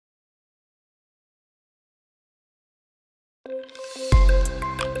Why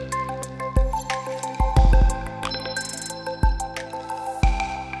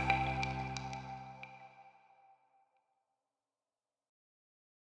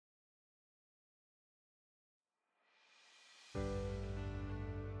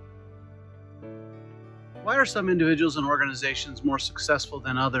are some individuals and organizations more successful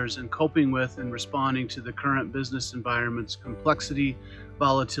than others in coping with and responding to the current business environment's complexity,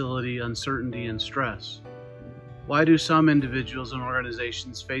 volatility, uncertainty, and stress? Why do some individuals and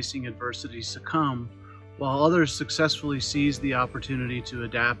organizations facing adversity succumb, while others successfully seize the opportunity to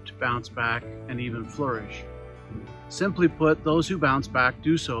adapt, bounce back, and even flourish? Simply put, those who bounce back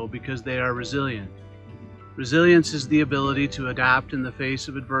do so because they are resilient. Resilience is the ability to adapt in the face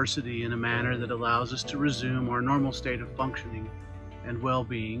of adversity in a manner that allows us to resume our normal state of functioning and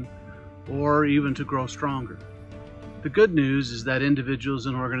well-being, or even to grow stronger. The good news is that individuals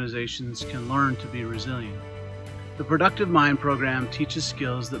and organizations can learn to be resilient. The Productive Mind program teaches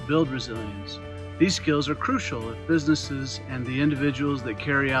skills that build resilience. These skills are crucial if businesses and the individuals that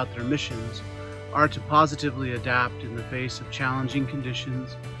carry out their missions are to positively adapt in the face of challenging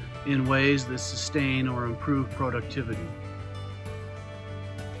conditions in ways that sustain or improve productivity.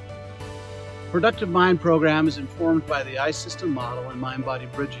 Productive Mind program is informed by the I-System model and mind-body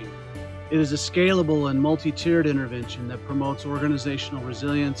bridging. It is a scalable and multi-tiered intervention that promotes organizational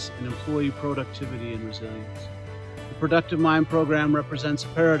resilience and employee productivity and resilience. The Productive Mind program represents a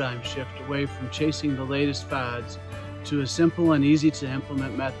paradigm shift away from chasing the latest fads to a simple and easy to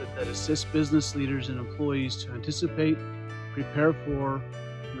implement method that assists business leaders and employees to anticipate, prepare for,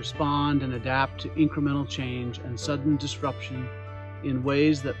 respond, and adapt to incremental change and sudden disruption in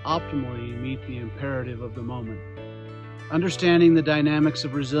ways that optimally meet the imperative of the moment. Understanding the dynamics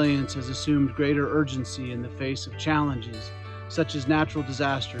of resilience has assumed greater urgency in the face of challenges such as natural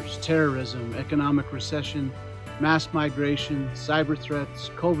disasters, terrorism, economic recession, mass migration, cyber threats,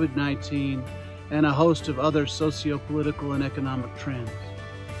 COVID-19, and a host of other socio-political and economic trends.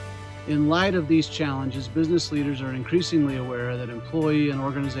 In light of these challenges, business leaders are increasingly aware that employee and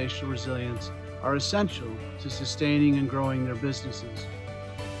organizational resilience are essential to sustaining and growing their businesses.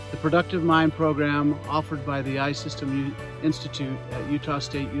 The Productive Mind program, offered by the I-System Institute at Utah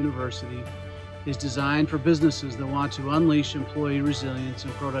State University, is designed for businesses that want to unleash employee resilience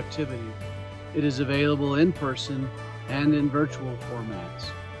and productivity. It is available in person and in virtual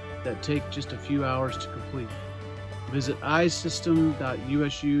formats that take just a few hours to complete. Visit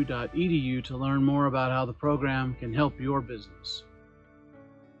isystem.usu.edu to learn more about how the program can help your business.